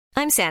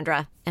I'm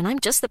Sandra, and I'm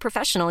just the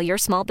professional your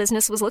small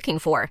business was looking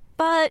for.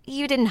 But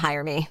you didn't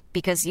hire me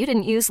because you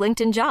didn't use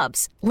LinkedIn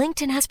Jobs.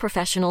 LinkedIn has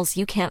professionals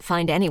you can't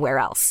find anywhere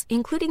else,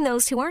 including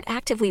those who aren't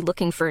actively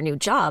looking for a new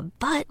job,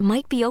 but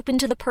might be open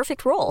to the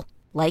perfect role,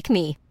 like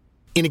me.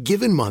 In a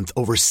given month,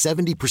 over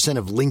 70%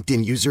 of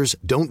LinkedIn users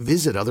don't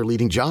visit other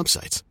leading job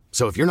sites.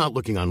 So if you're not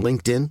looking on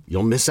LinkedIn,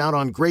 you'll miss out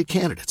on great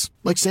candidates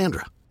like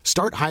Sandra.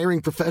 Start hiring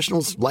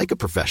professionals like a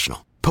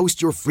professional.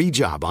 Post your free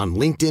job on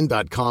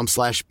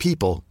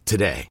linkedin.com/people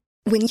today.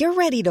 When you're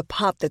ready to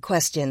pop the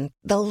question,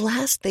 the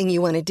last thing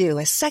you want to do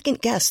is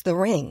second-guess the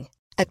ring.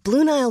 At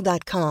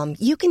BlueNile.com,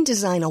 you can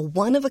design a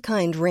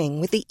one-of-a-kind ring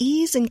with the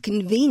ease and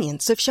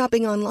convenience of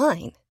shopping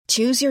online.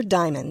 Choose your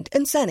diamond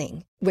and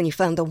setting. When you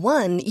find the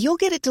one, you'll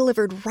get it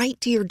delivered right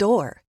to your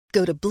door.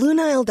 Go to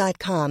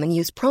BlueNile.com and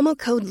use promo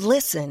code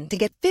LISTEN to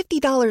get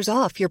 $50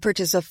 off your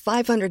purchase of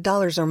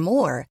 $500 or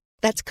more.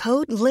 That's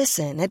code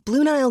LISTEN at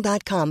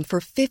BlueNile.com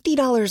for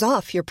 $50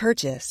 off your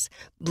purchase.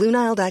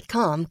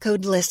 BlueNile.com,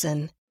 code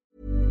LISTEN.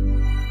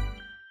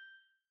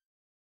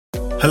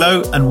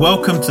 Hello and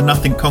welcome to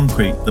Nothing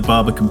Concrete, the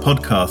Barbican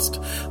podcast.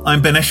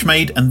 I'm Ben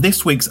Eshmade, and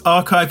this week's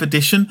archive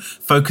edition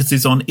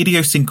focuses on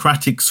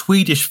idiosyncratic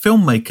Swedish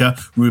filmmaker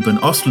Ruben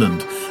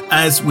Östlund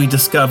as we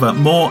discover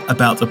more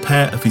about the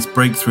pair of his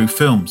breakthrough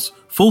films,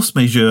 Force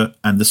Majeure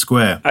and The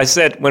Square. I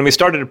said, when we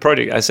started the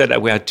project, I said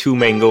that we had two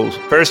main goals.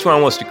 First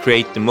one was to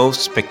create the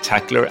most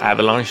spectacular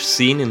avalanche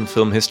scene in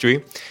film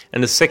history.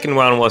 And the second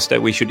one was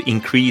that we should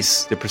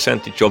increase the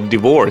percentage of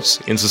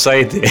divorce in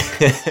society.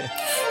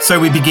 So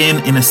we begin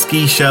in a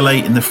ski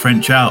chalet in the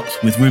French Alps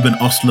with Ruben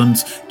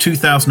Östlund's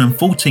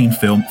 2014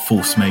 film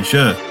Force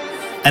Majeure,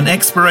 an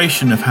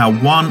exploration of how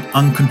one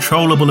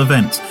uncontrollable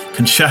event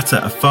can shatter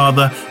a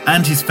father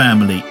and his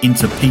family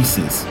into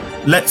pieces.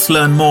 Let's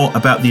learn more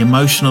about the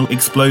emotional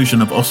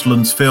explosion of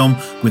Östlund's film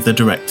with the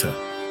director.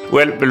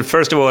 Well,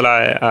 first of all,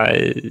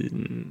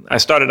 I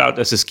started out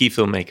as a ski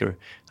filmmaker.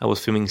 I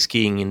was filming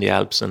skiing in the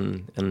Alps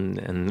and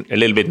a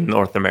little bit in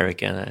North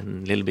America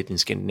and a little bit in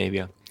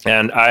Scandinavia.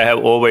 And I have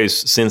always,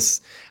 since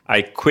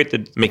I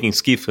quitted making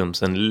ski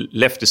films and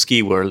left the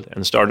ski world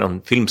and started on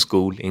film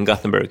school in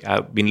Gothenburg,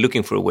 I've been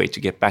looking for a way to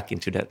get back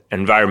into that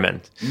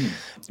environment.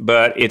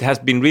 But it has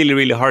been really,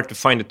 really hard to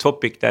find a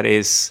topic that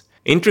is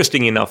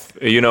interesting enough.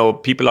 You know,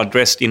 people are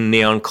dressed in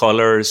neon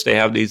colors, they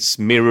have these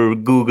mirror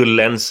Google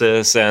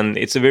lenses, and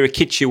it's a very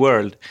kitschy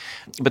world.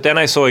 But then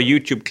I saw a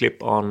YouTube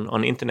clip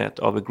on internet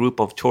of a group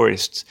of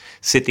tourists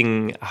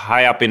sitting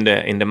high up in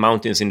the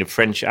mountains in the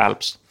French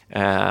Alps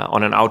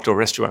on an outdoor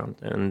restaurant,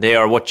 and they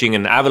are watching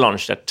an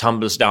avalanche that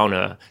tumbles down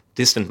a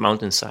distant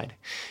mountainside.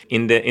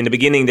 In the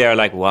beginning, they are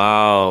like,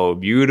 "Wow,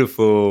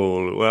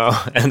 beautiful,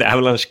 wow!" And the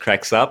avalanche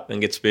cracks up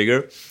and gets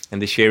bigger,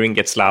 and the cheering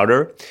gets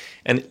louder.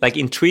 And like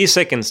in 3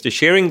 seconds, the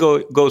cheering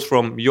goes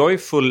from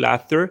joyful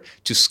laughter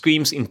to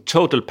screams in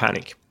total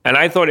panic. And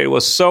I thought it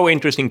was so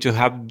interesting to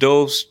have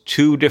those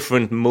two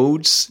different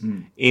moods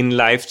in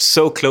life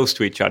so close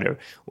to each other.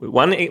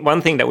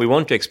 One thing that we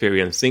want to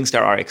experience, things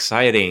that are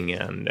exciting,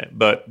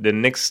 but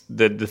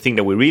the thing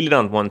that we really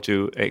don't want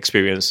to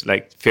experience,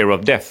 like fear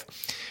of death,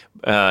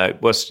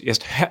 was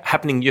just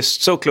happening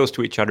just so close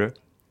to each other.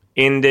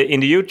 In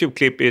the YouTube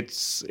clip,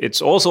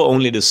 it's also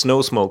only the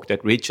snow smoke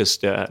that reaches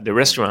the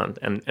restaurant,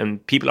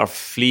 and people are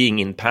fleeing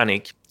in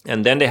panic,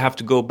 and then they have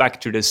to go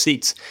back to their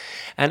seats.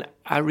 And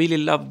I really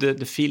love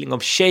the feeling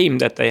of shame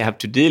that they have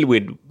to deal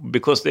with,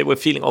 because they were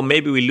feeling, oh,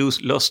 maybe we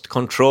lost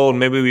control,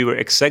 maybe we were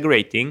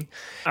exaggerating.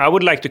 I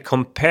would like to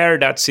compare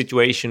that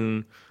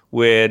situation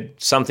with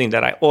something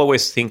that I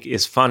always think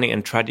is funny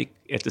and tragic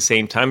at the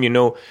same time. You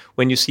know,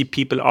 when you see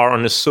people are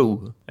on a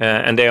zoo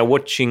and they are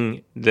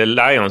watching the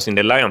lions in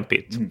the lion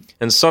pit,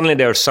 and suddenly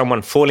there's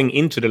someone falling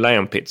into the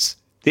lion pits.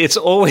 It's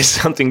always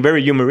something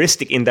very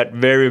humoristic in that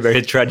very,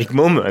 very tragic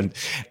moment.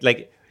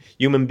 Like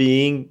human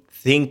being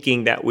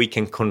thinking that we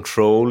can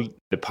control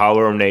the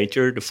power of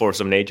nature, the force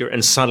of nature,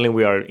 and suddenly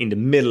we are in the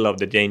middle of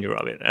the danger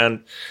of it.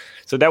 And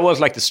so that was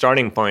like the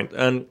starting point.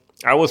 And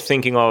I was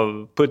thinking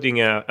of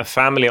putting a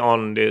family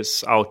on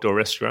this outdoor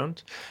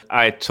restaurant.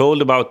 I told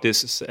about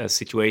this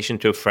situation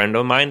to a friend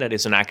of mine that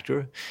is an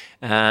actor,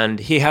 and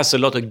he has a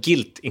lot of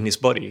guilt in his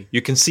body.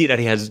 You can see that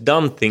he has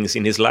done things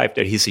in his life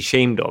that he's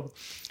ashamed of.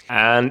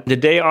 And the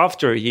day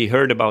after he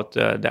heard about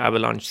the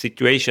avalanche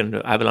situation,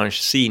 the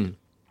avalanche scene,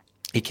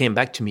 he came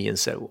back to me and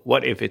said,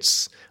 "What if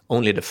it's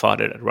only the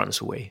father that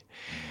runs away?"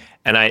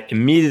 And I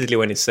immediately,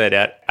 when he said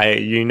that,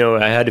 I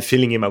had a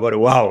feeling in my body,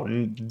 wow,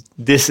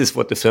 this is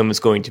what the film is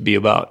going to be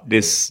about.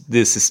 This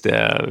is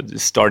the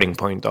starting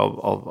point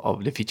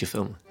of the feature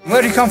film.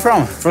 Where do you come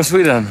from? From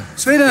Sweden.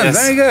 Sweden,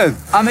 yes. Very good.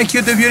 I'll make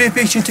you the beauty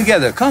picture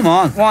together. Come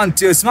on. 1,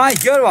 2, smile,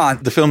 good one.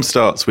 The film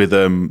starts with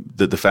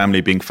the family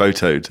being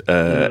photoed.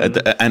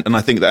 And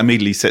I think that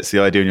immediately sets the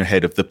idea in your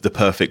head of the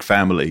perfect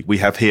family. We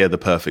have here the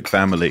perfect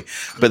family.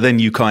 But then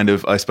you kind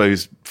of, I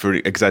suppose, for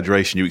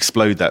exaggeration, you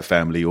explode that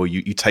family, or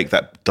you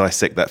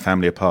dissect that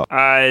family apart.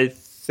 I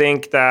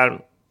think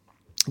that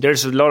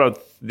there's a lot of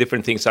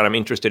different things that I'm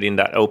interested in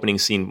that opening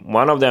scene.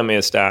 One of them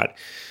is that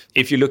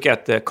if you look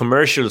at the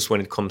commercials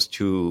when it comes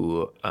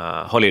to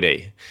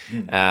holiday,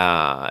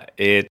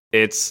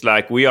 it's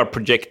like we are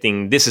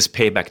projecting this is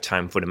payback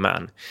time for the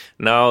man.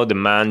 Now the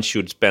man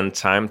should spend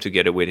time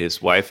together with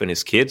his wife and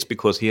his kids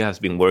because he has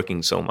been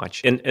working so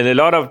much. And a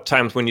lot of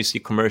times when you see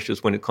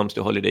commercials when it comes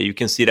to holiday, you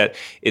can see that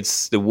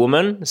it's the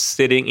woman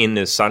sitting in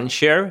the sun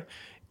chair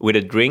with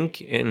a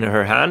drink in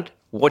her hand,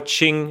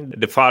 watching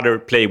the father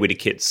play with the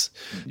kids.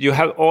 You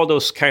have all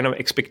those kind of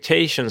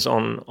expectations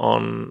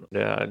on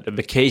the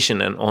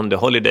vacation and on the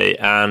holiday,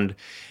 and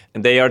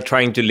they are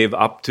trying to live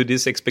up to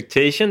this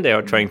expectation. They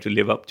are trying to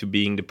live up to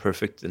being the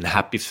perfect and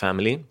happy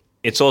family.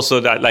 It's also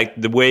that, like,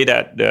 the way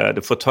that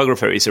the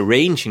photographer is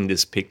arranging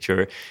this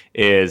picture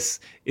is,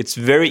 it's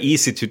very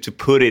easy to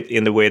put it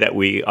in the way that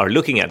we are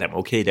looking at them.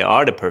 Okay, they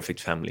are the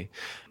perfect family.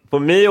 For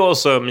me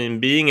also, I mean,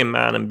 being a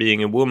man and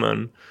being a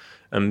woman,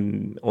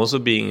 and also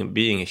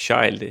being a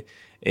child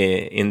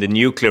in the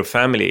nuclear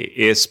family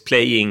is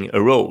playing a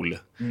role.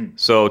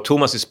 So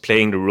Thomas is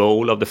playing the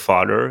role of the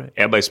father,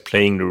 Ebba is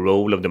playing the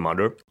role of the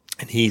mother,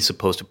 and he's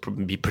supposed to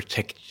be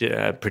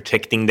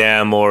protecting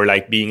them, or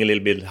like being a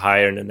little bit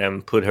higher than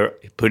them,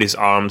 put his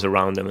arms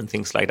around them and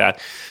things like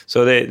that.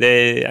 So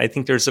I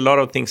think there's a lot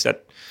of things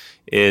that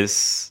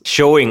is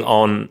showing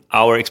on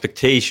our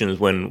expectations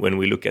when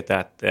we look at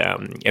that,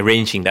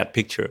 arranging that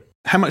picture.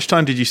 How much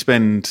time did you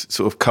spend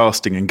sort of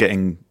casting and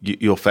getting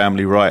your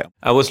family right?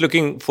 I was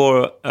looking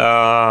for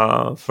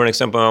an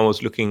example, I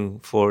was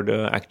looking for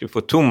the actor for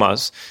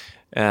Thomas,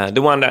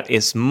 the one that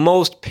is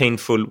most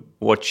painful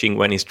watching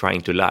when he's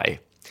trying to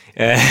lie.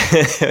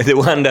 The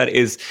one that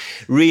is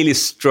really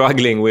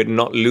struggling with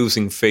not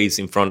losing face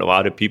in front of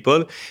other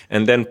people,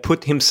 and then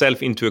put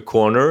himself into a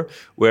corner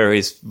where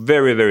he's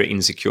very, very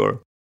insecure.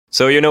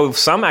 So, you know,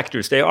 some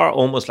actors, they are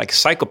almost like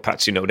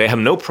psychopaths, you know, they have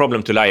no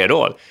problem to lie at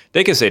all.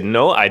 They can say,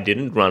 no, I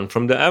didn't run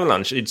from the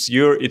avalanche. It's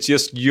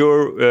just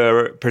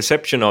your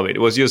perception of it. It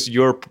was just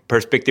your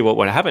perspective of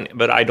what happened,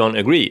 but I don't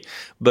agree.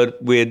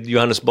 But with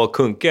Johannes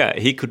Bach-Kuhnke,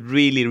 he could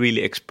really,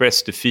 really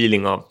express the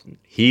feeling of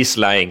he's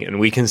lying and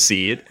we can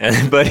see it.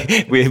 But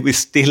we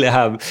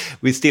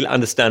still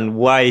understand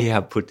why he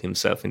have put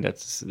himself in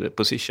that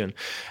position.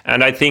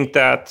 And I think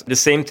that the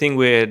same thing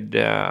with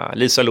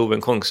Lisa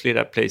Loven-Kongsli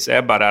that plays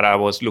Ebba, that I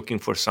was looking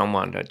for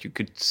someone that you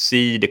could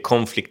see the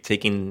conflict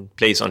taking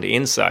place on the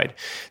inside.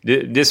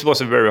 This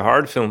was a very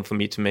hard film for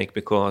me to make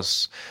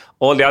because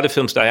all the other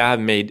films that I have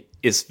made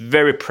is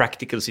very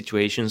practical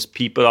situations.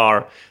 People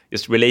are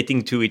just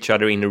relating to each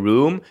other in a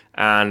room,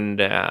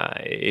 and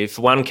if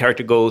one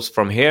character goes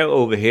from here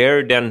over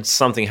here, then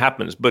something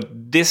happens. But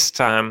this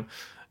time,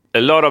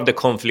 a lot of the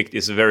conflict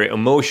is a very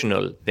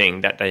emotional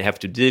thing that I have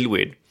to deal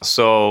with.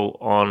 So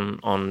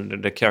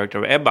on the character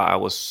of Ebba, I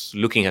was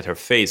looking at her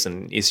face,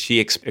 and is she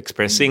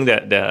expressing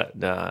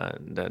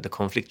the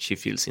conflict she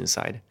feels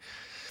inside?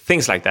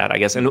 Things like that, I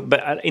guess.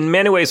 But in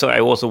many ways, I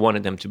also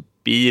wanted them to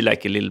be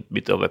like a little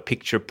bit of a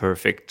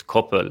picture-perfect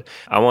couple.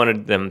 I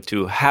wanted them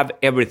to have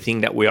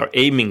everything that we are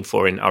aiming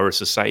for in our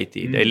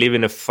society. They live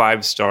in a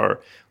 5-star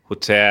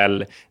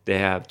hotel. They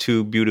have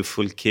 2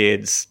 beautiful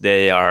kids.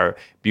 They are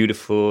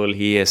beautiful.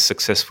 He is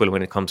successful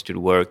when it comes to the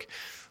work.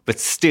 But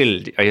still,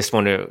 I just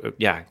want to,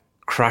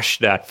 crush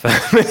that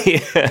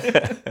family.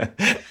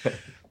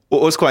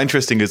 What's quite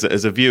interesting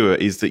as a viewer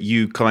is that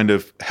you kind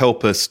of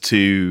help us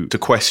to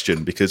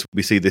question, because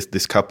we see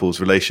this couple's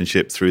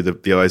relationship through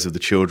the eyes of the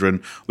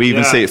children. We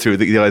even see it through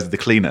the eyes of the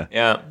cleaner.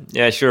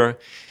 Yeah, sure.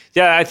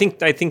 Yeah, I think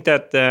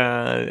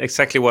that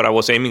exactly what I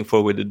was aiming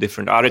for with the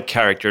different other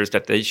characters,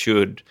 that they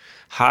should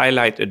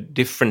highlight a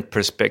different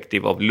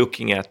perspective of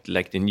looking at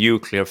like the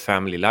nuclear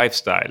family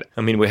lifestyle.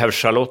 I mean, we have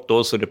Charlotte,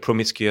 also the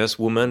promiscuous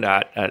woman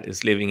that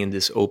is living in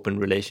this open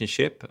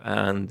relationship,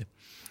 and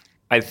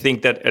I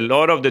think that a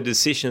lot of the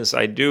decisions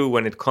I do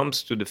when it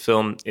comes to the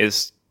film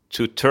is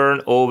to turn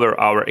over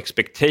our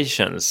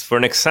expectations. For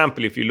an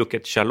example, if you look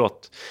at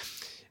Charlotte,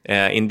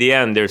 in the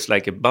end, there's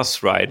like a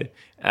bus ride,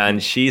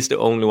 and she's the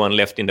only one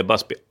left in the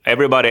bus.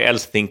 Everybody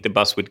else think the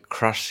bus would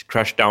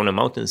crash down a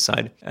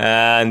mountainside.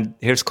 And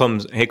here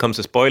comes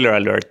a spoiler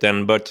alert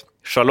then, but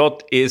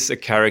Charlotte is a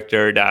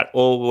character that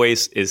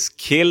always is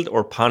killed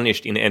or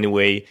punished in any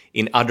way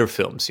in other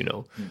films, you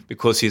know,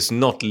 because she's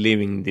not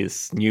living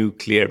this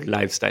nuclear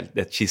lifestyle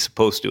that she's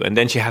supposed to. And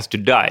then she has to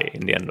die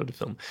in the end of the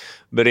film.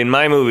 But in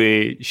my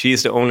movie,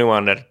 she's the only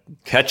one that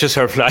catches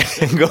her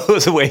flight and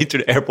goes away to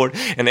the airport,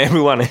 and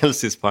everyone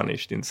else is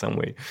punished in some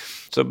way.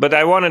 So, but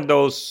I wanted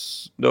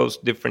those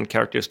different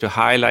characters to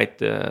highlight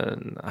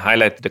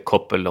the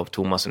couple of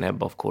Thomas and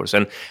Ebba, of course.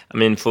 And I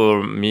mean,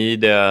 for me,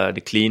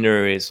 the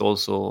cleaner is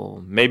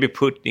also maybe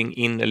putting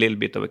in a little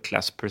bit of a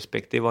class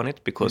perspective on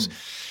it, because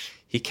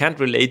he can't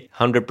relate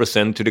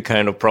 100% to the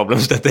kind of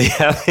problems that they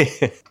have.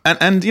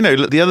 and you know,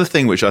 the other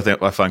thing which I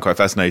find quite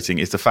fascinating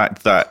is the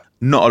fact that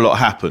not a lot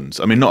happens.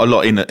 I mean, not a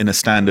lot in a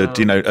standard,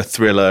 you know, a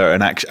thriller,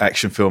 an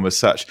action film as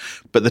such.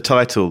 But the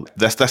title,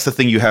 that's the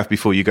thing you have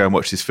before you go and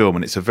watch this film,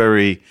 and it's a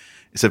very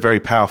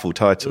powerful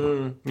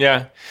title.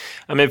 Yeah,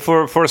 I mean,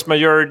 for force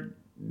majeure,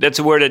 that's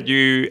a word that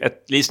you,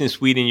 at least in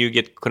Sweden, you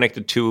get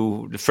connected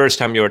to the first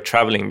time you are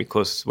traveling,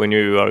 because when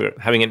you are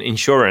having an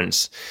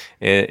insurance,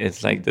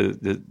 it's like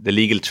the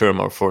legal term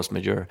or force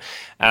majeure.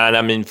 And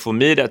I mean, for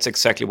me, that's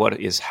exactly what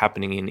is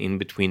happening in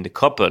between the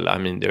couple. I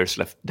mean, there's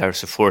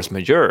a force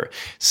majeure.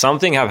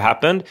 Something have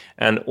happened,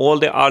 and all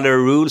the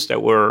other rules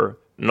that were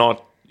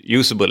not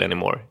usable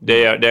anymore,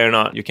 they're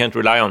not, you can't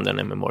rely on them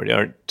anymore. They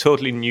are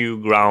totally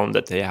new ground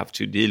that they have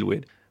to deal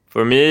with.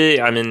 For me,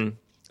 I mean,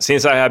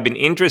 since I have been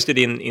interested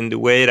in the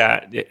way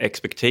that the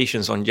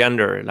expectations on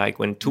gender, like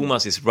when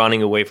Thomas is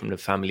running away from the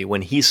family,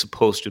 when he's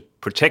supposed to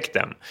protect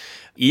them,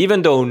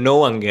 even though no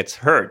one gets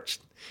hurt,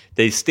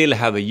 they still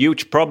have a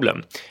huge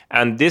problem.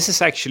 And this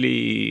is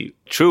actually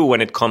true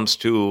when it comes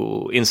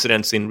to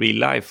incidents in real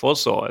life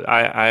also.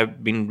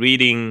 I've been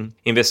reading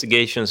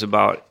investigations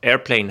about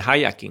airplane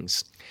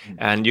hijackings,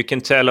 and you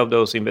can tell of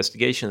those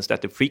investigations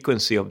that the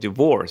frequency of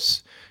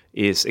divorce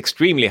is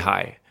extremely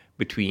high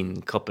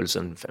between couples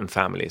and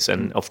families.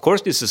 And of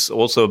course, this is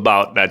also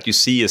about that you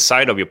see a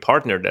side of your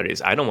partner that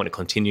is, I don't want to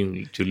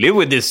continue to live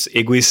with this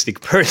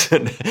egoistic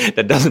person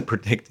that doesn't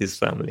protect his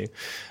family.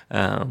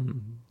 You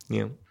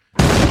know.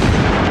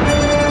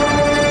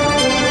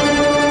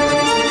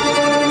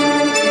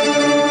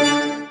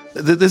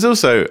 There's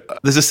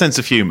a sense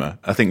of humor.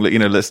 I think, you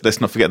know,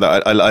 let's not forget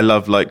that. I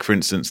love, like, for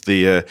instance,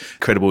 the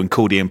incredible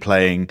accordion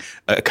playing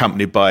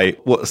accompanied by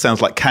what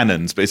sounds like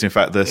cannons, but it's in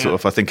fact the sort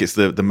of, I think it's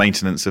the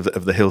maintenance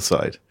of the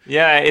hillside.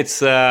 Yeah, it's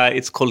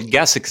called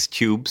Gassex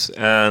tubes,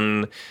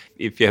 and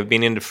if you have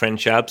been in the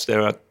French Alps, they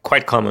are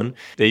quite common.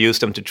 They use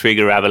them to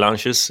trigger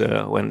avalanches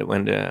when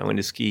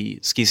the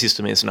ski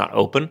system is not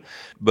open.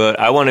 But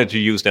I wanted to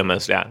use them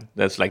as that.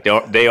 That's like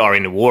they are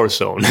in a war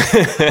zone.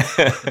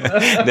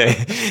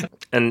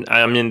 And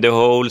I mean, the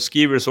whole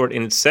ski resort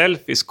in itself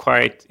is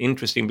quite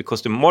interesting,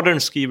 because the modern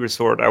ski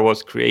resort that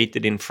was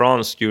created in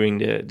France during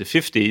the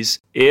 50s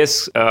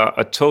is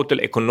a total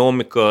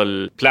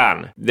economical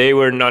plan. They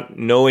were not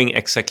knowing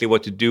exactly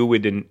what to do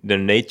with the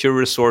nature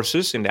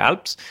resources in the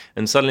Alps,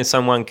 and suddenly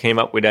someone came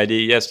up with the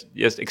idea,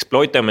 just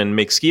exploit them and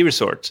make ski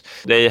resorts.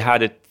 They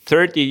had a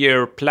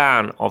 30-year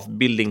plan of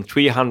building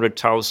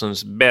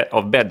 300,000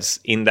 beds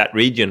in that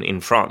region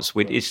in France,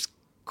 which is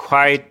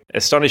quite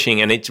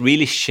astonishing, and it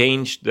really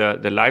changed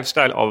the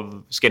lifestyle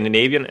of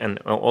Scandinavian and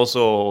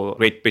also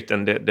Great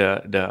Britain,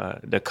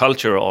 the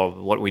culture of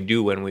what we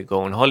do when we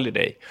go on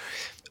holiday.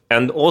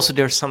 And also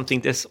there's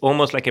something that's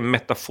almost like a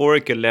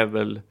metaphorical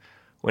level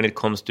when it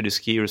comes to the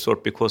ski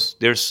resort, because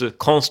there's a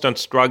constant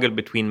struggle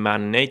between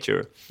man and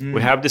nature.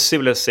 We have the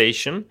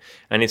civilization,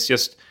 and it's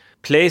just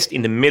placed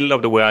in the middle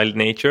of the wild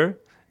nature.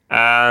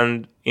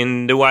 And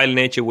in the wild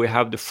nature, we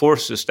have the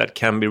forces that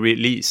can be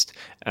released.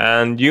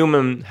 And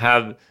humans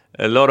have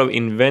a lot of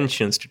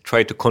inventions to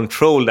try to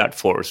control that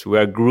force. We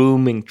are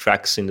grooming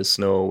tracks in the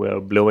snow. We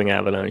are blowing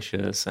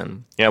avalanches.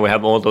 And we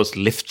have all those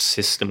lift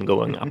systems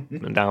going up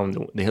and down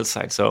the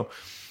hillside. So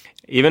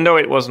even though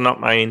it was not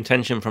my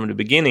intention from the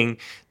beginning,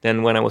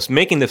 then when I was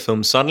making the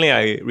film, suddenly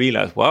I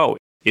realized, wow,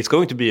 it's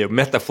going to be a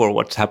metaphor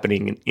what's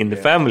happening in the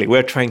family.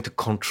 We're trying to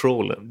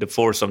control the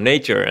force of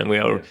nature, and we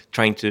are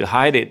trying to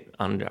hide it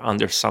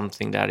under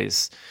something that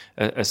is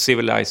a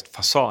civilized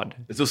facade.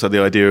 It's also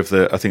the idea of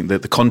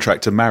the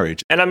contract of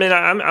marriage. And I mean,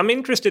 I'm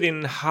interested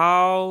in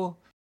how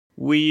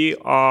we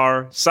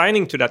are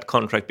signing to that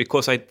contract,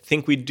 because I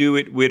think we do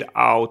it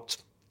without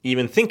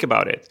even think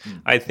about it.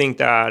 I think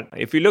that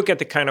if you look at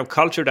the kind of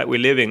culture that we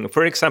live in,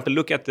 for example,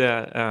 look at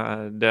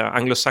the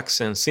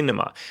Anglo-Saxon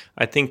cinema.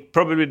 I think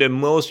probably the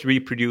most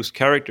reproduced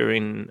character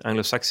in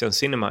Anglo-Saxon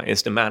cinema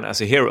is the man as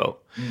a hero.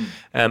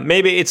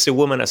 Maybe it's the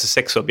woman as a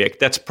sex object.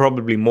 That's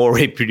probably more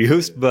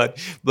reproduced, but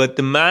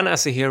the man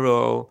as a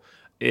hero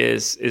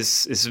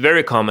is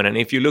very common. And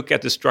if you look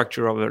at the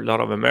structure of a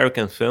lot of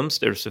American films,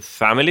 there's a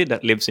family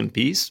that lives in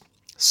peace.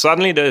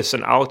 Suddenly there's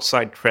an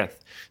outside threat.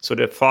 So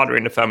the father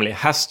in the family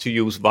has to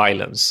use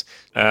violence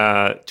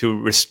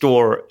to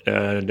restore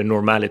the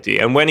normality.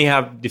 And when he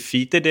have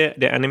defeated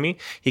the enemy,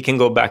 he can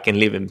go back and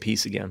live in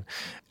peace again.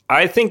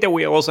 I think that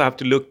we also have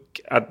to look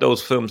at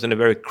those films in a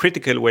very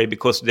critical way,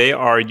 because they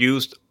are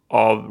used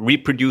of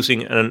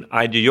reproducing an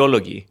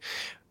ideology.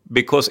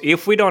 Because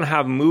if we don't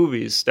have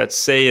movies that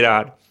say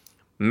that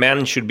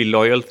men should be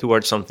loyal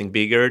towards something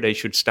bigger, they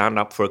should stand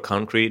up for a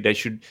country, they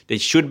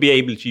should be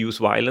able to use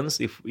violence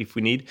if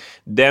we need,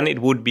 then it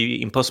would be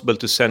impossible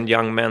to send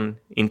young men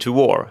into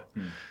war.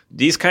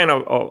 These kind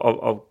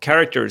of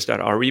characters that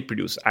are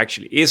reproduced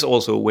actually is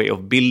also a way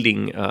of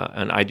building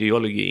an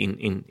ideology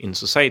in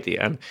society.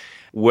 And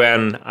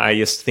when I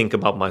just think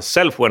about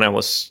myself, when I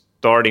was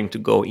starting to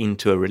go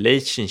into a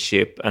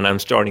relationship and I'm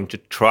starting to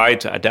try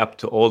to adapt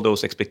to all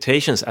those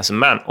expectations as a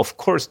man, of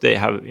course they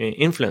have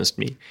influenced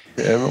me.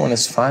 Everyone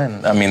is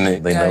fine. I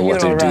mean, they know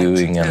what they're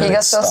doing. And he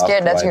got so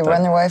scared that he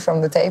ran away from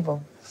the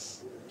table.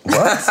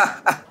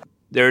 What?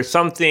 There's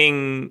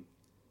something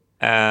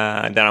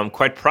that I'm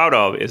quite proud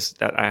of, is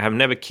that I have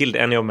never killed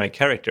any of my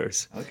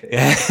characters. Okay.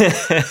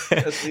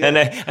 And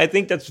I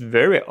think that's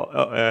very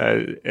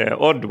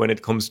odd when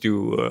it comes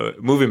to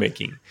movie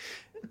making.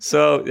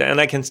 So, and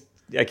I can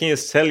I can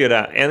just tell you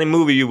that any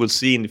movie you will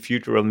see in the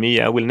future of me,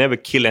 I will never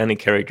kill any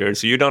character.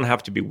 So you don't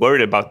have to be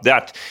worried about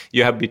that.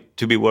 You have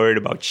to be worried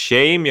about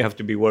shame. You have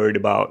to be worried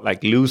about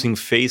like losing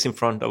face in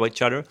front of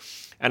each other.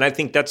 And I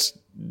think that's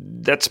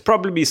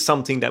probably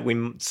something that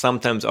we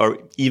sometimes are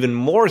even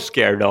more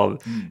scared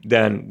of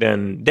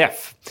than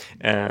death.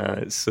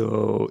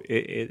 So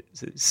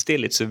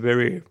it's a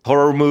very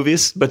horror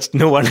movies, but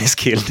no one is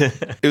killed.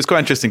 It was quite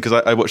interesting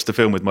because I watched the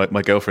film with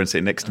my girlfriend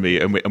sitting next to me,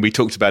 and we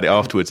talked about it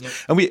afterwards,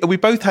 and we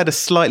both had a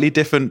slightly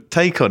different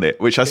take on it,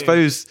 which I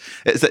suppose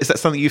is that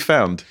something you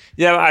found?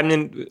 Yeah, I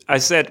mean, I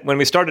said when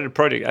we started the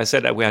project, I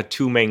said that we had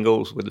two main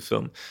goals with the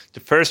film.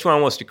 The first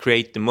one was to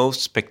create the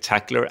most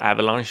spectacular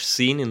avalanche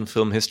scene in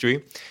film history.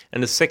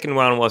 And the second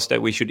one was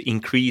that we should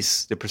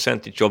increase the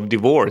percentage of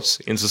divorce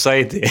in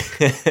society.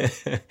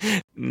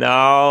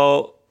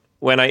 Now,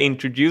 when I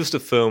introduce the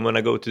film, when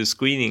I go to the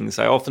screenings,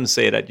 I often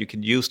say that you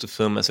could use the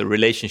film as a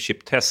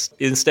relationship test.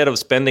 Instead of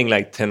spending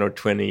like 10 or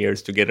 20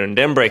 years together and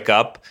then break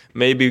up,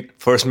 maybe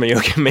Force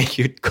Majeure can make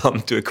you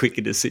come to a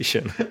quicker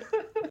decision.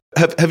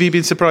 Have you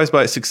been surprised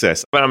by its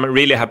success? But I'm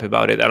really happy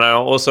about it. And I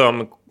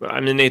also,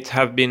 it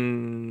have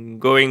been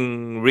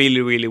going really,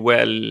 really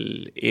well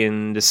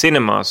in the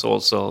cinemas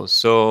also.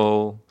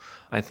 So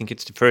I think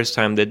it's the first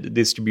time that the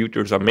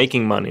distributors are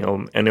making money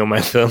on any of my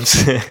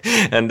films.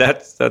 And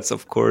that's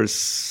of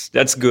course,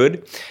 that's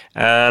good.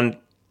 And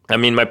I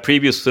mean, my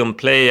previous film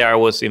Play, I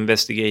was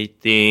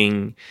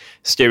investigating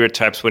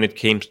stereotypes when it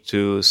came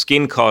to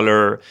skin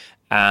color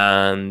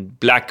and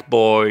black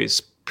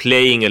boys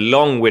playing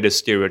along with a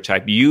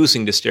stereotype,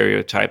 using the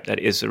stereotype that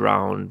is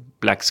around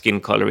black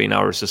skin color in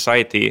our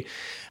society.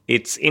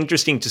 It's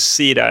interesting to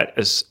see that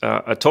as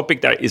a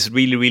topic that is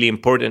really, really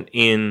important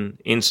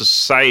in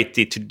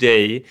society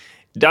today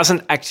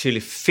doesn't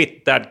actually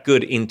fit that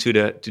good into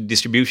the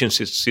distribution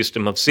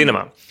system of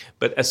cinema.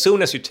 But as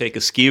soon as you take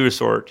a ski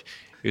resort,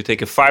 you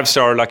take a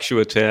 5-star luxury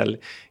hotel,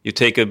 you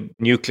take a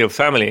nuclear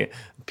family,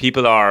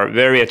 people are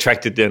very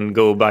attracted and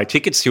go buy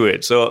tickets to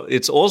it. So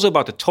it's also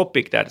about the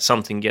topic that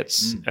something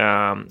gets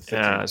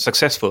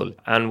successful.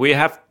 And we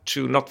have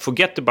to not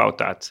forget about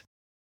that.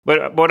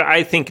 But what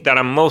I think that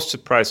I'm most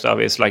surprised of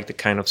is like the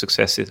kind of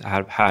successes I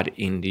have had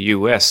in the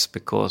US,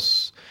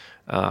 because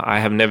I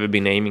have never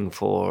been aiming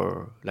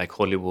for like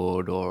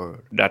Hollywood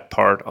or that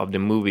part of the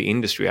movie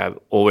industry. I've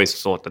always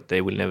thought that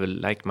they will never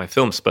like my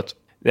films. But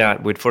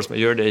yeah, with Force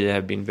Majeure, they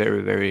have been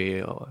very,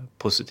 very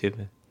positive.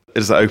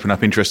 Does that open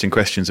up interesting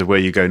questions of where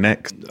you go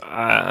next?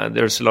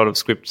 There's a lot of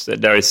scripts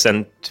that are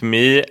sent to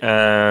me,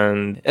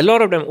 and a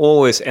lot of them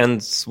always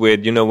ends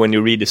with, when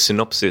you read the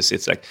synopsis,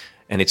 it's like,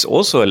 and it's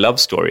also a love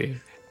story.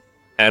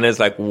 And it's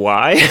like,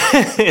 why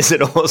is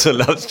it also a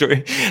love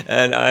story?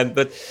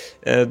 But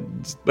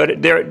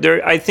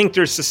there, I think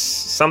there's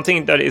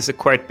something that is a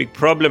quite big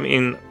problem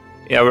in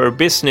our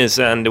business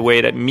and the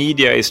way that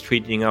media is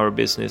treating our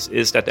business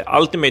is that the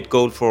ultimate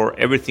goal for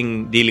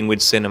everything dealing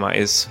with cinema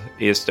is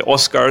the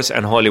Oscars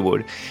and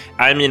Hollywood.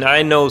 I mean,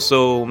 I know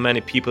so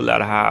many people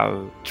that have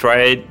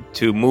tried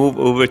to move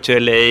over to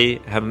LA,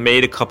 have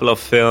made a couple of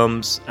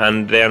films,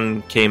 and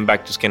then came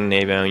back to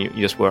Scandinavia and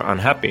just were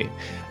unhappy.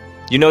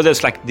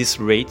 There's like this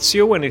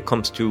ratio when it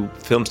comes to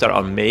films that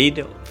are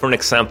made. For an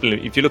example,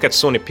 if you look at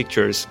Sony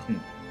Pictures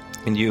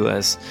in the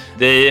US,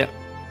 they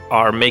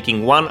are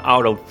making 1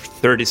 out of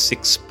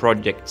 36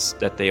 projects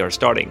that they are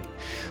starting.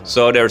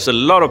 So there's a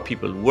lot of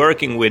people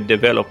working with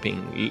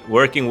developing,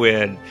 working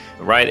with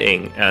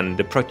writing, and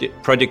the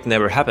project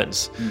never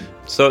happens.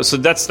 So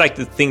that's like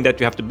the thing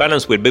that you have to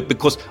balance with. But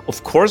because,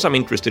 of course, I'm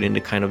interested in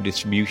the kind of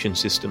distribution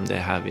system they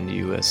have in the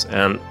US.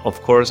 And, of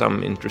course,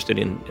 I'm interested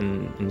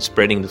in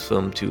spreading the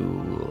film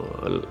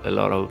to a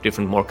lot of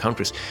different more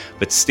countries.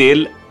 But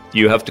still,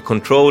 you have to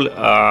control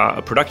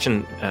a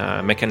production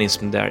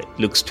mechanism that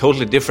looks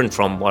totally different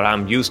from what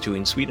I'm used to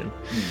in Sweden.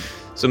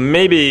 So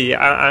maybe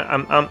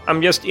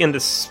I'm just in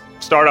this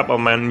startup of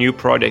my new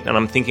project, and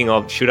I'm thinking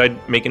of, should I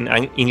make an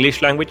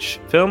English language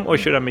film or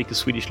should I make a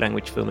Swedish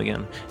language film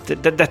again?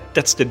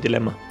 That's the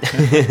dilemma.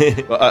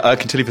 Well, I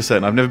can tell you for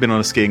certain, I've never been on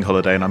a skiing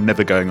holiday, and I'm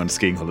never going on a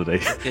skiing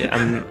holiday.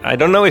 I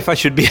don't know if I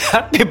should be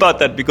happy about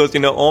that, because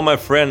all my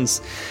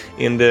friends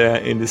in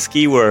the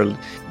ski world,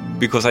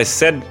 because I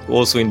said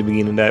also in the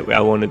beginning that I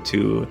wanted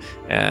to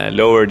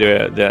lower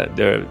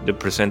the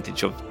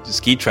percentage of the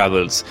ski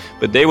travels,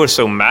 but they were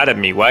so mad at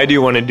me. Why do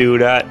you want to do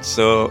that?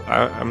 So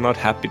I'm not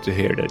happy to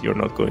hear that you're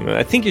not going on.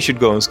 I think you should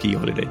go on ski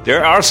holiday.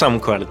 There are some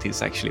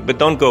qualities actually, but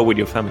don't go with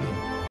your family.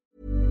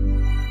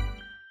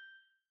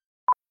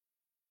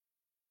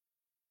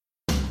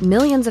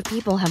 Millions of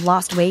people have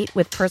lost weight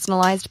with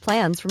personalized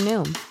plans from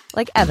Noom.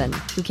 Like Evan,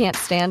 who can't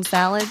stand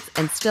salads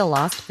and still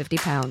lost 50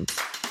 pounds.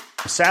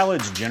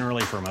 Salads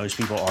generally for most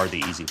people are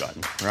the easy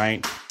button,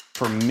 right?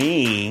 For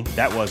me,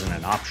 that wasn't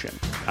an option.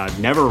 I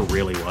never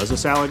really was a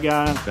salad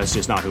guy. That's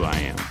just not who I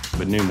am.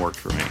 But Noom worked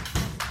for me.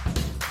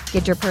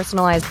 Get your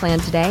personalized plan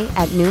today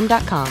at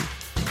Noom.com.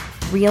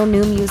 Real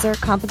Noom user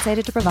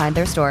compensated to provide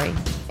their story.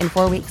 In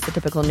 4 weeks, the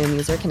typical Noom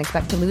user can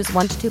expect to lose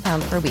 1 to 2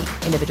 pounds per week.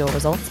 Individual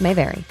results may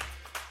vary.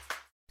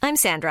 I'm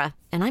Sandra,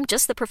 and I'm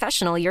just the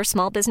professional your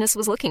small business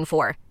was looking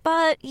for.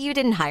 But you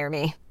didn't hire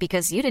me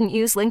because you didn't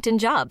use LinkedIn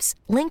Jobs.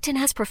 LinkedIn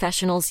has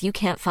professionals you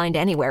can't find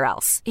anywhere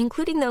else,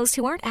 including those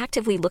who aren't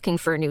actively looking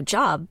for a new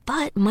job,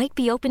 but might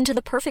be open to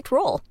the perfect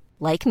role,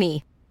 like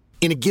me.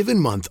 In a given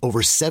month,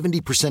 over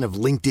 70% of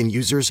LinkedIn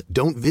users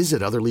don't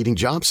visit other leading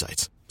job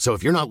sites. So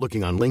if you're not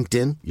looking on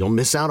LinkedIn, you'll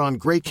miss out on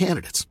great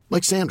candidates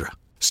like Sandra.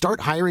 Start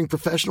hiring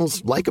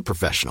professionals like a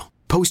professional.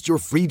 Post your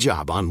free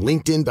job on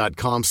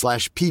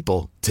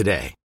linkedin.com/people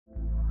today.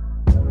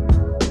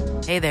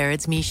 Hey there,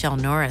 it's Michelle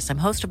Norris. I'm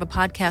host of a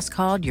podcast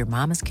called Your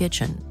Mama's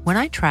Kitchen. When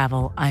I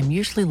travel, I'm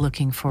usually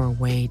looking for a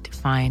way to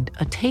find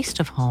a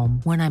taste of home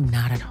when I'm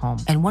not at home.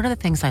 And one of the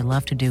things I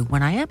love to do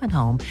when I am at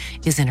home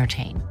is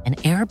entertain. And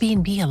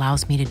Airbnb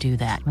allows me to do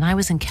that. When I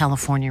was in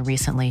California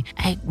recently,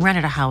 I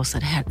rented a house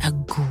that had a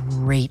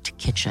great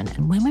kitchen.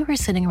 And when we were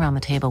sitting around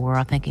the table, we were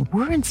all thinking,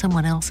 we're in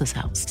someone else's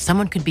house.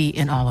 Someone could be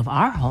in all of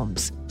our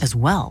homes as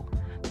well.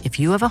 If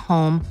you have a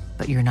home,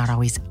 but you're not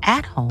always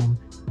at home,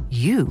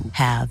 you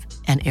have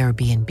an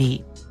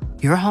Airbnb.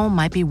 Your home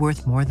might be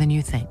worth more than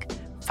you think.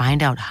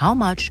 Find out how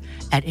much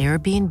at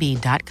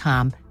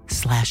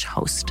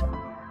airbnb.com/host.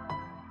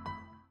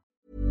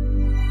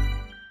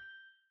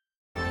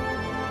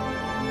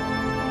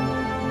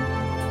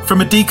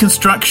 From a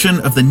deconstruction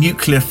of the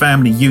nuclear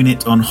family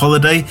unit on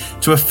holiday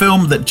to a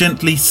film that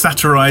gently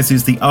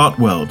satirizes the art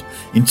world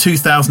in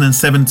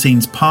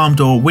 2017's Palme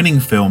d'Or winning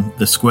film,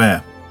 The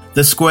Square.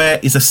 The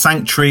Square is a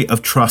sanctuary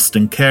of trust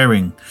and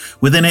caring.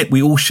 Within it,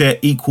 we all share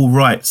equal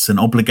rights and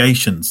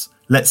obligations.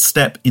 Let's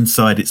step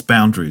inside its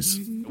boundaries.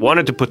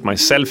 Wanted to put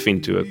myself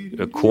into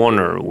a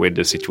corner with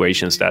the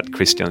situations that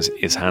Christian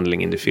is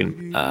handling in the film.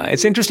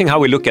 It's interesting how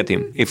we look at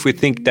him. If we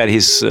think that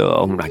he's,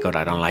 oh my God,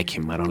 I don't like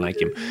him.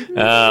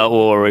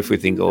 Or if we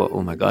think,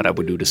 oh my God, I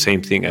would do the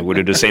same thing. And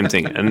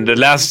the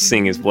last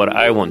thing is what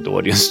I want the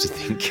audience to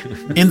think.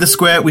 In The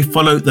Square, we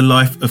follow the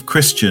life of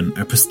Christian,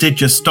 a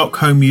prestigious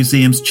Stockholm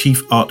Museum's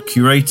chief art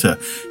curator,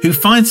 who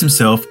finds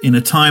himself in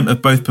a time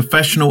of both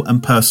professional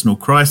and personal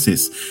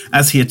crisis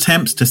as he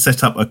attempts to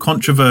set up a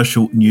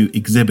controversial new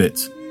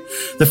exhibit.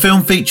 The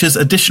film features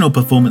additional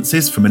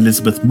performances from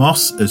Elizabeth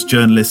Moss as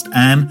journalist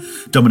Anne,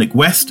 Dominic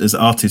West as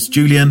artist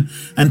Julian,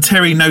 and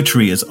Terry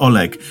Notary as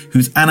Oleg,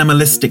 whose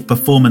animalistic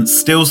performance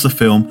steals the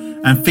film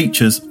and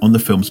features on the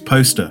film's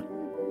poster.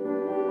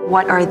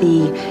 What are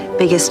the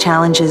biggest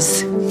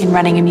challenges in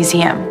running a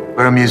museum?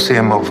 We're a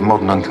museum of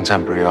modern and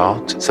contemporary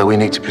art, so we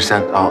need to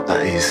present art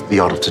that is the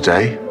art of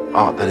today,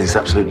 art that is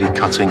absolutely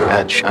cutting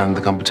edge, and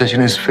the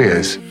competition is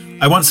fierce.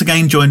 I once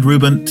again joined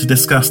Ruben to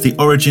discuss the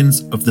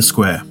origins of The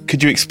Square.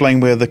 Could you explain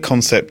where the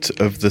concept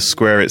of The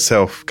Square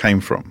itself came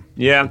from?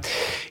 Yeah,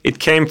 it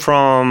came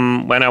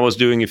from when I was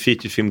doing a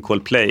feature film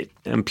called Play.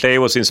 And Play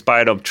was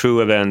inspired of true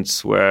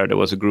events where there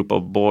was a group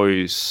of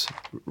boys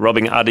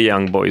robbing other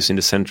young boys in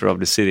the center of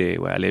the city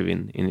where I live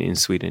in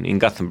Sweden, in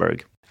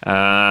Gothenburg.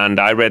 And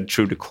I read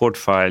through the court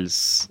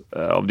files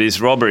of these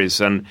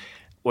robberies, and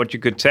what you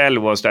could tell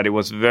was that it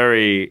was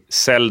very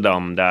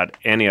seldom that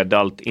any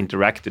adult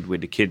interacted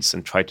with the kids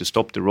and tried to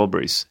stop the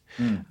robberies.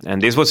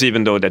 And this was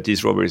even though that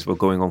these robberies were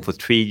going on for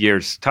 3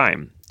 years'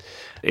 time.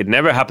 It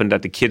never happened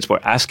that the kids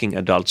were asking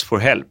adults for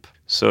help.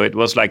 So it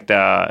was like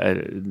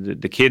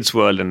the kids'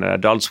 world and the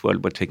adults'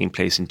 world were taking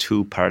place in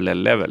two parallel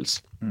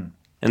levels.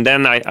 And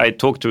then I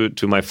talked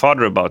to my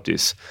father about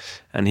this,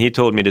 and he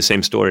told me the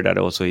same story that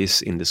also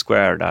is in The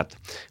Square, that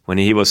when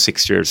he was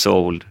 6 years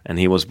old and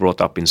he was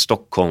brought up in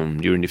Stockholm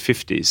during the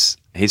 50s,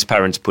 his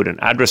parents put an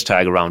address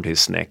tag around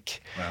his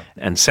neck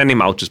and sent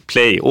him out to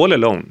play all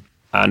alone.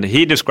 And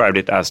he described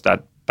it as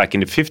that back in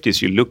the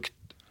 50s, you looked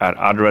at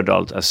other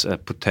adults as a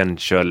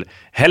potential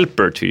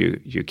helper to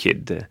your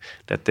kid,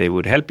 that they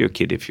would help your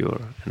kid if you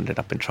ended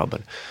up in trouble.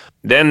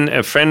 Then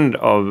a friend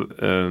of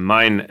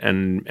mine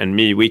and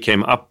me, we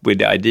came up with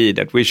the idea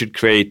that we should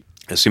create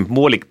a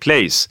symbolic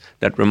place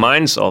that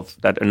reminds of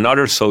that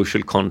another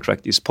social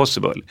contract is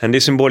possible. And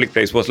this symbolic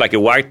place was like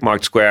a white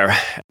marked square.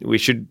 We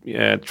should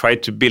try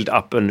to build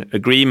up an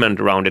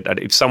agreement around it, that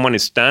if someone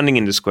is standing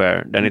in the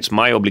square, then it's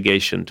my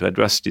obligation to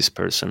address this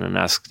person and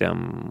ask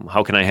them,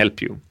 how can I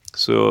help you?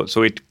 So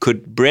it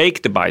could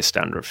break the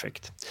bystander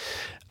effect.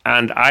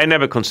 And I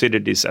never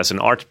considered this as an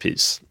art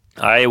piece.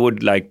 I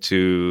would like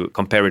to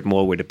compare it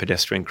more with a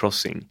pedestrian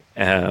crossing.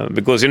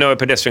 Because, a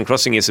pedestrian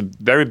crossing is a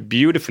very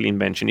beautiful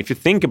invention. If you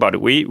think about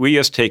it, we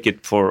just take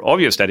it for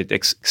obvious that it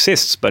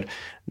exists, but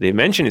the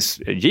invention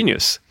is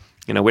genius.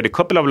 With a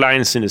couple of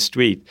lines in the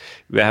street,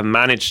 we have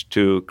managed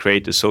to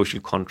create a social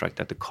contract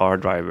that the car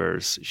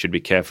drivers should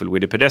be careful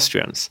with the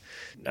pedestrians.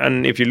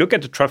 And if you look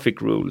at the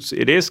traffic rules,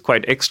 it is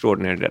quite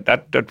extraordinary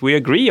that we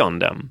agree on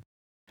them.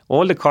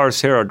 All the cars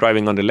here are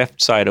driving on the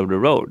left side of the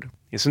road.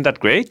 Isn't that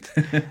great?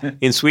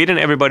 In Sweden,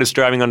 everybody's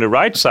driving on the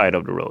right side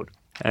of the road.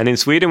 And in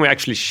Sweden, we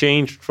actually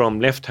changed from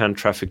left-hand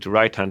traffic to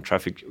right-hand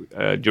traffic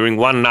during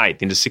one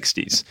night in the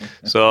 60s.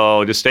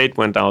 So the state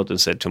went out and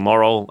said,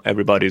 tomorrow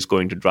everybody is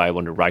going to drive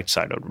on the right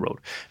side of the road.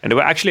 And there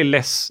were actually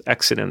less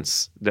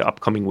accidents the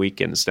upcoming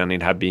weekends than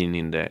it had been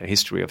in the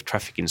history of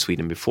traffic in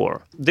Sweden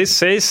before. This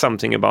says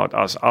something about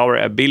us, our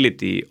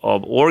ability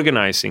of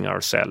organizing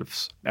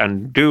ourselves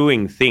and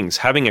doing things,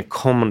 having a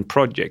common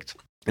project.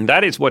 And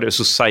that is what a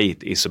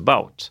society is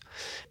about.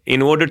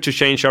 In order to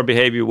change our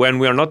behavior when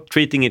we are not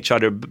treating each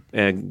other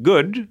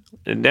good,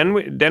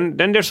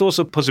 then there's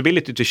also a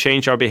possibility to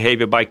change our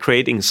behavior by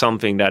creating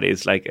something that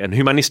is like a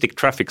humanistic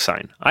traffic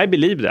sign. I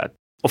believe that.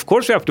 Of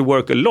course, we have to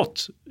work a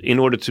lot in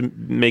order to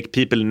make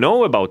people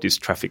know about this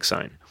traffic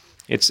sign.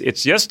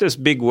 It's just as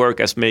big work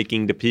as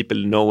making the people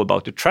know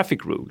about the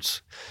traffic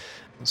rules.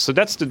 So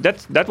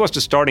that was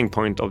the starting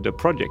point of the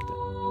project.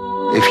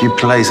 If you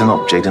place an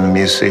object in a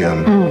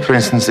museum, for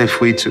instance, if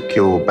we took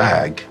your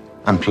bag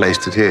and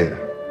placed it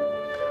here,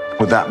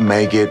 would that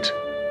make it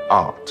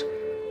art?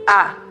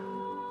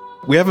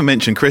 We haven't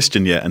mentioned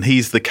Christian yet, and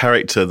he's the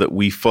character that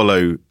we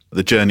follow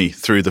the journey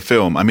through the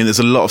film. I mean, there's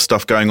a lot of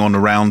stuff going on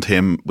around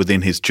him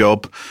within his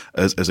job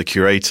as a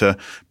curator,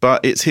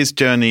 but it's his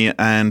journey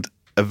and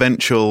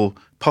eventual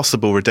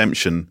possible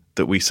redemption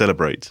that we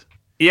celebrate.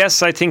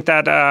 Yes, I think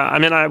that,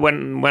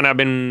 when I've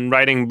been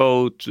writing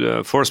both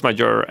Force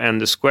Majeure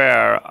and The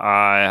Square,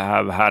 I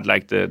have had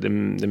like the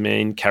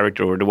main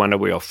character, or the one that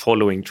we are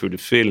following through the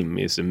film,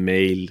 is a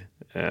male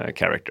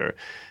character.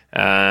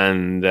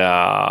 And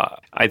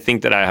I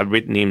think that I have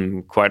written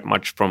him quite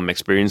much from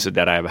experiences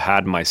that I've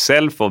had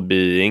myself of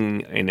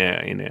being in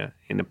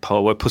a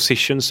power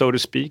position, so to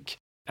speak,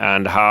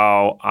 and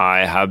how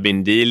I have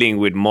been dealing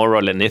with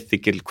moral and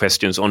ethical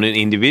questions on an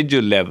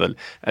individual level,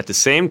 at the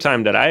same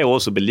time that I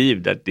also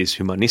believe that these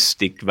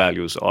humanistic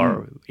values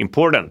are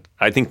important.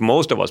 I think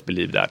most of us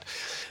believe that,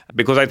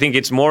 because I think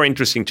it's more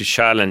interesting to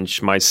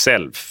challenge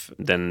myself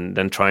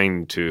than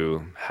trying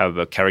to have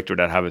a character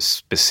that have a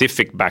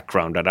specific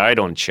background that I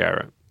don't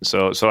share.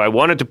 So I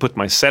wanted to put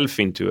myself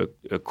into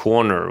a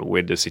corner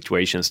with the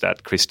situations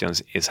that Christian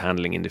is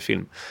handling in the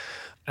film.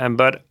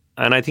 And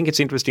I think it's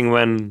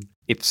interesting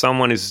if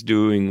someone is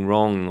doing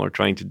wrong or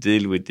trying to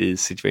deal with these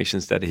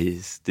situations that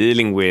he's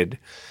dealing with,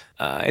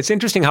 it's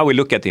interesting how we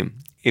look at him.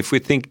 If we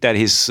think that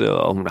he's,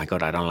 oh my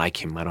God, I don't like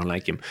him.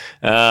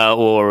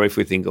 Or if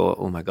we think,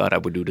 oh my God, I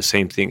would do the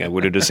same thing.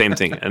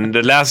 And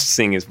the last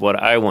thing is what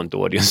I want the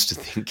audience to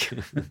think.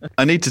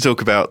 I need to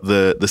talk about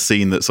the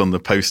scene that's on the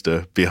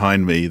poster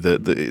behind me.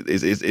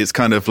 It's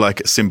kind of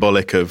like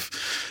symbolic of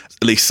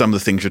at least some of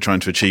the things you're trying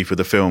to achieve with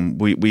the film.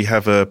 We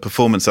have a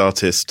performance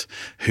artist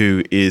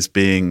who is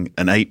being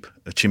an ape,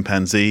 a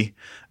chimpanzee,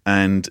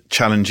 and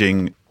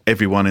challenging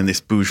everyone in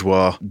this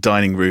bourgeois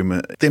dining room.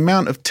 The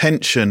amount of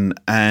tension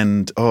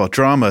and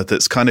drama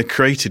that's kind of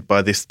created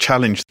by this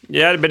challenge.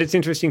 Yeah, but it's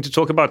interesting to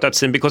talk about that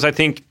scene, because I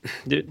think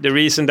the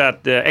reason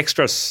that the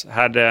extras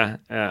had the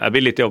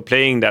ability of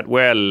playing that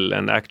well,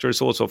 and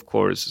actors also, of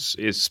course,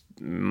 is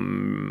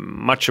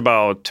much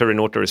about Terry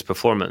Norter's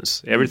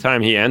performance. Every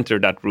time he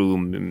entered that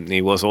room,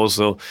 he was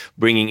also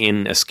bringing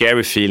in a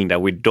scary feeling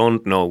that we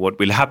don't know what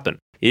will happen.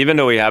 Even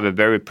though we have a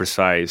very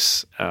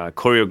precise,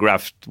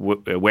 choreographed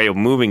way of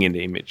moving in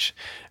the image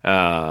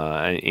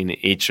in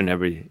each and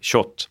every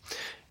shot.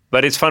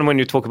 But it's fun when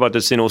you talk about the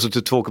scene also to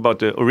talk about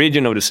the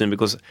origin of the scene,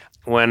 because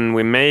when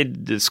we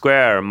made The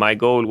Square, my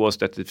goal was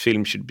that the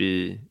film should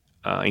be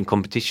in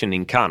competition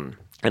in Cannes.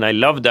 And I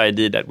love the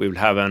idea that we will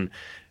have an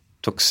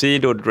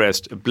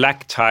tuxedo-dressed,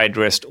 black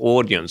tie-dressed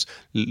audience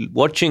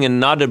watching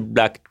another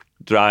black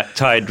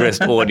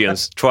tie-dressed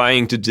audience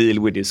trying to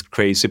deal with this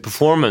crazy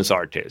performance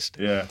artist.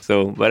 Yeah.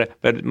 So,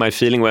 but my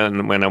feeling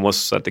when I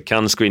was at the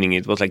Cannes screening,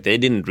 it was like they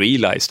didn't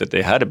realize that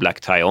they had a black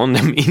tie on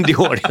them in the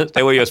audience.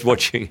 They were just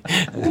watching.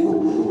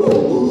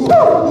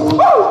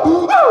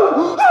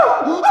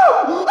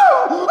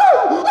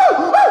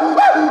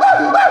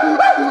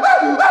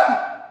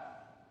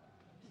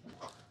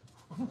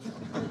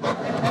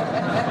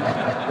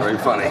 Very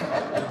funny.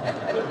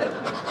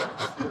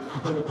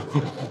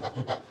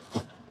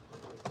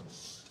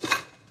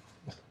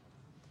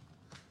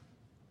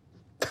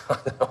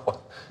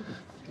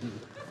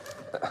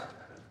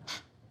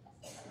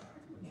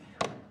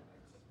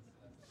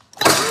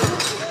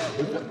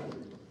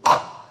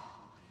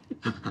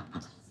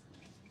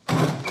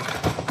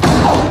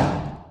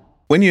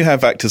 When you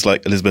have actors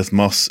like Elisabeth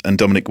Moss and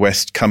Dominic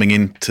West coming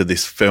into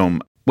this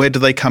film, where do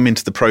they come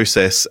into the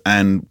process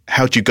and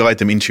how do you guide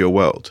them into your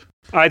world?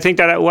 I think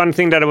that one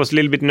thing that I was a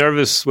little bit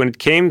nervous when it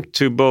came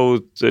to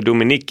both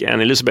Dominic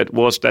and Elisabeth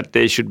was that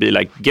they should be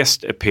like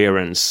guest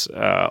appearance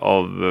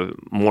of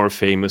more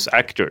famous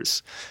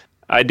actors.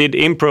 I did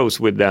impros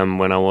with them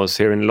when I was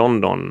here in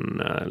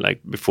London, like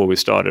before we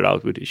started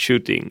out with the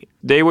shooting.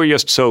 They were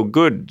just so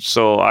good.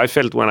 So I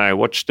felt when I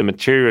watched the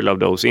material of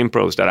those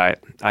impros that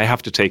I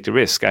have to take the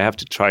risk. I have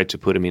to try to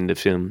put them in the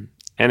film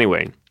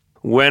anyway.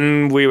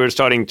 When we were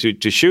starting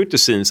to shoot the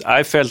scenes,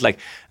 I felt like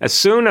as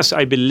soon as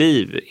I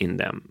believe in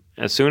them,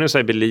 As soon as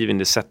I believe in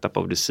the setup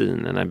of the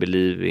scene and I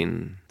believe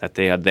in that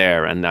they are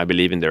there and I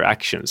believe in their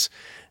actions,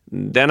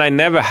 then I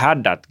never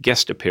had that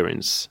guest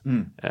appearance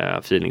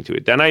feeling to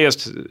it. Then I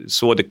just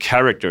saw the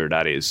character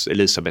that is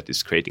Elisabeth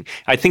is creating.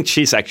 I think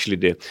she's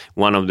actually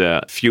one of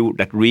the few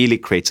that really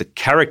creates a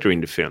character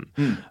in the film.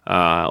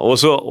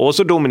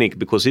 Also Dominic,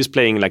 because he's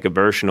playing like a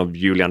version of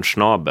Julian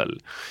Schnabel.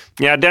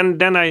 Yeah,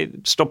 then I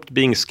stopped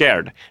being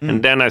scared,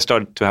 and then I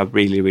started to have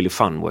really, really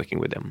fun working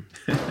with them.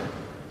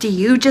 Do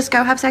you just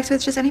go have sex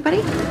with just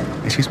anybody?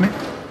 Excuse me?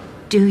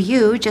 Do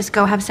you just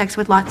go have sex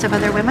with lots of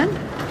other women?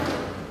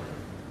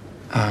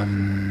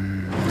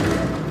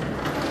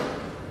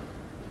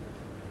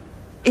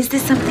 Is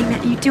this something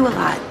that you do a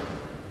lot?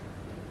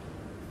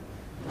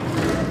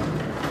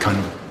 Kind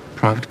of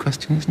private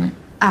question, isn't it?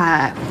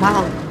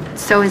 Well,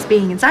 so is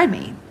being inside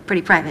me.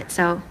 Pretty private,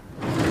 so...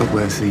 But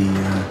where's the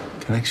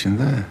connection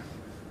there?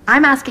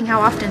 I'm asking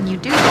how often you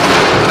do.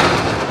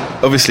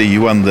 Obviously,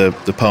 you won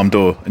the Palme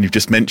d'Or, and you've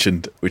just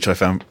mentioned, which I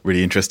found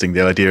really interesting,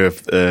 the idea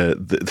of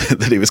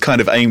that it was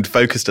kind of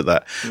focused at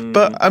that.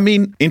 But, I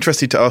mean,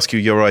 interested to ask you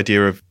your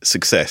idea of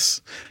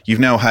success. You've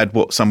now had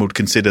what some would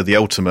consider the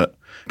ultimate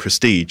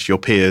prestige, your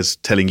peers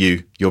telling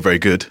you you're very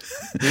good,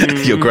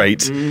 you're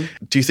great.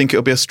 Do you think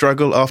it'll be a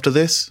struggle after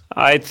this?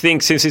 I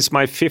think since it's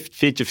my 5th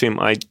feature film,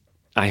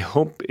 I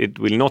hope it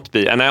will not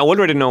be. And I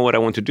already know what I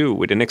want to do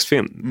with the next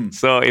film.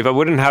 So if I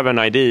wouldn't have an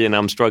idea and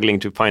I'm struggling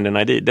to find an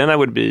idea, then I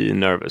would be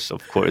nervous,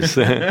 of course.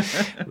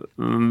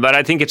 But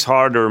I think it's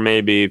harder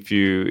maybe if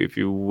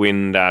you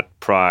win that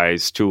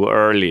prize too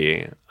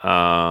early.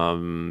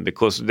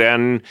 Because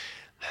then...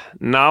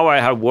 Now I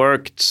have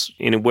worked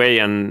in a way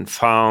and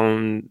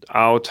found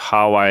out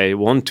how I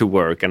want to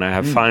work, and I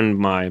have found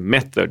my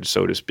method,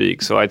 so to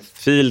speak. So I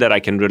feel that I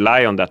can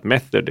rely on that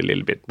method a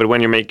little bit. But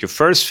when you make your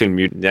first film,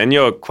 then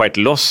you're quite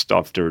lost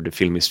after the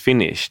film is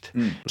finished.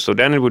 So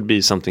then it would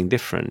be something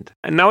different.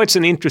 And now it's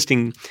an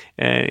interesting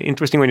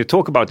when you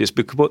talk about this,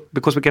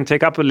 because we can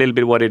take up a little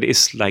bit what it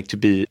is like to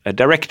be a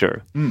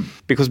director.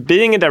 Because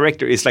being a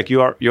director is like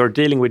you're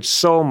dealing with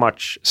so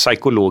much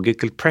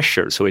psychological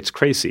pressure, so it's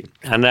crazy.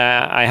 And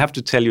I have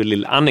to tell you a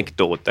little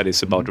anecdote that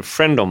is about a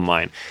friend of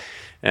mine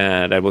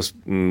that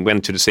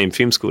went to the same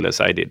film school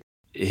as I did.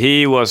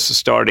 He was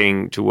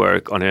starting to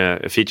work on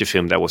a feature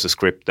film that was a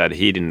script that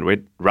he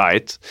didn't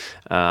write.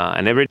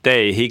 And every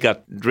day he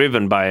got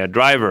driven by a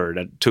driver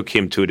that took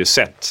him to the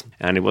set.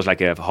 And it was like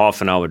a half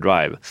an hour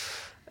drive.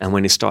 And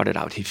when he started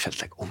out, he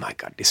felt like, oh my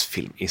God, this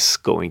film is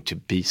going to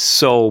be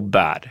so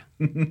bad.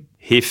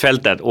 He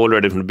felt that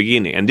already from the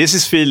beginning. And this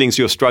is feelings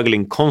you're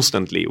struggling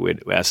constantly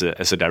with as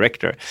a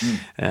director.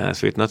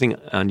 So it's nothing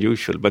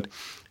unusual.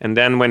 And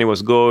then when it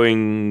was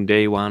going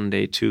day 1,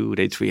 day 2,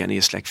 day 3, and he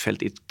just like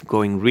felt it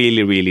going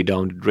really, really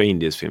down the drain,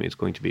 this film. It's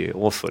going to be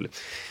awful.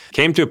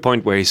 Came to a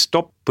point where he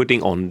stopped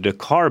putting on the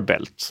car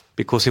belt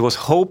because he was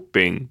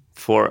hoping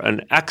for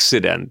an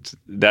accident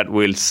that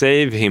will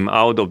save him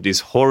out of this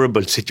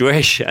horrible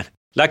situation.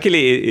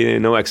 Luckily,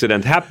 no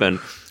accident happened.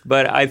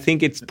 But I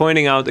think it's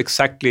pointing out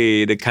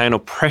exactly the kind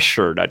of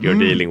pressure that you're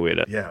dealing with.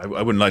 Yeah,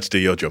 I wouldn't like to do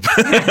your job.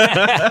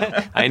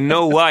 I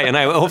know why. And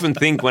I often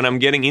think when I'm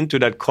getting into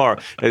that car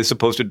that is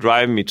supposed to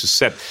drive me to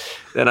set,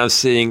 then I'm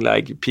seeing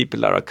like people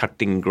that are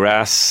cutting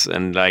grass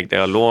and like they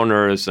are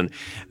lawners. And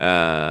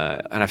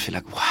I feel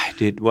like,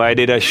 why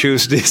did I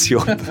choose this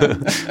job?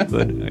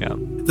 But yeah.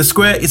 The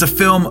Square is a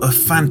film of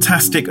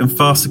fantastic and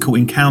farcical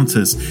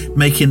encounters,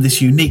 making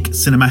this unique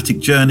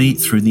cinematic journey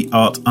through the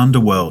art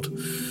underworld.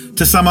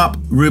 To sum up,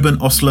 Ruben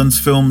Östlund's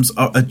films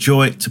are a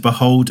joy to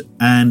behold,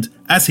 and,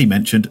 as he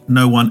mentioned,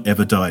 no one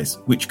ever dies,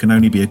 which can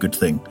only be a good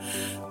thing.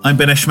 I'm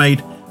Ben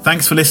Eshmade.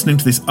 Thanks for listening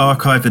to this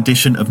archive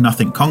edition of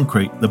Nothing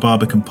Concrete, the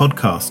Barbican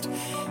podcast.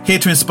 Here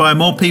to inspire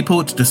more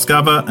people to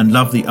discover and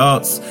love the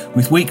arts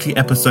with weekly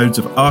episodes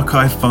of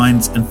archive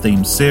finds and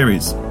themes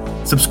series.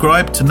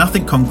 Subscribe to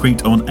Nothing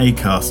Concrete on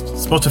Acast,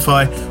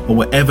 Spotify, or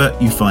wherever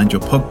you find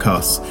your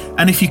podcasts.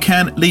 And if you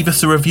can, leave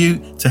us a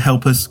review to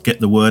help us get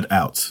the word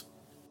out.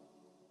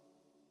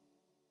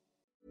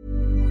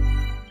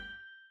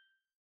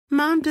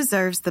 Mom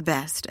deserves the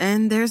best,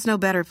 and there's no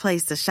better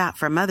place to shop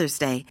for Mother's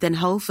Day than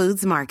Whole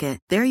Foods Market.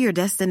 They're your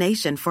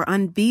destination for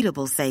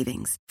unbeatable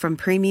savings, from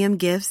premium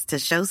gifts to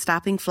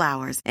show-stopping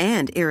flowers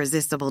and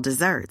irresistible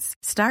desserts.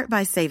 Start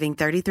by saving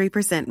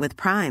 33% with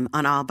Prime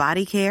on all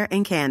body care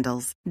and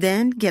candles.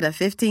 Then get a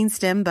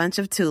 15-stem bunch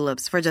of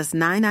tulips for just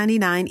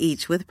 $9.99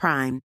 each with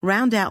Prime.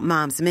 Round out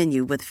Mom's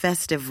menu with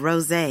festive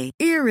rosé,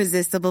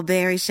 irresistible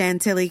berry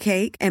chantilly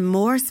cake, and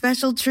more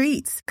special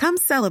treats. Come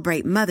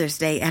celebrate Mother's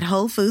Day at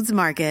Whole Foods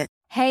Market.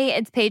 Hey,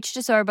 it's Paige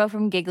DeSorbo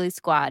from Giggly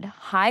Squad.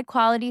 High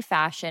quality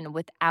fashion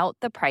without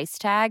the price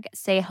tag.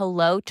 Say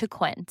hello to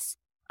Quince.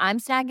 I'm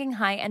snagging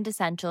high-end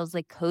essentials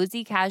like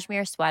cozy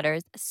cashmere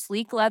sweaters,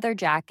 sleek leather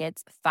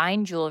jackets,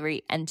 fine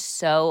jewelry, and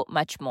so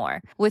much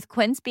more. With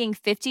Quince being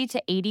 50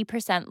 to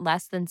 80%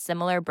 less than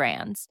similar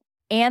brands.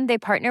 And they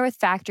partner with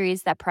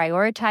factories that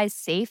prioritize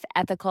safe,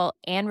 ethical,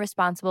 and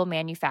responsible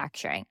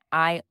manufacturing.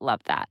 I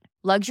love that.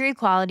 Luxury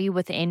quality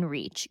within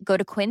reach. Go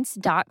to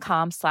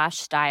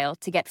quince.com/style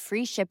to get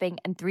free shipping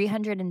and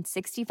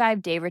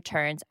 365-day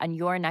returns on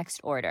your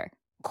next order.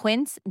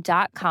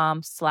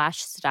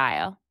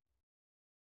 Quince.com/style.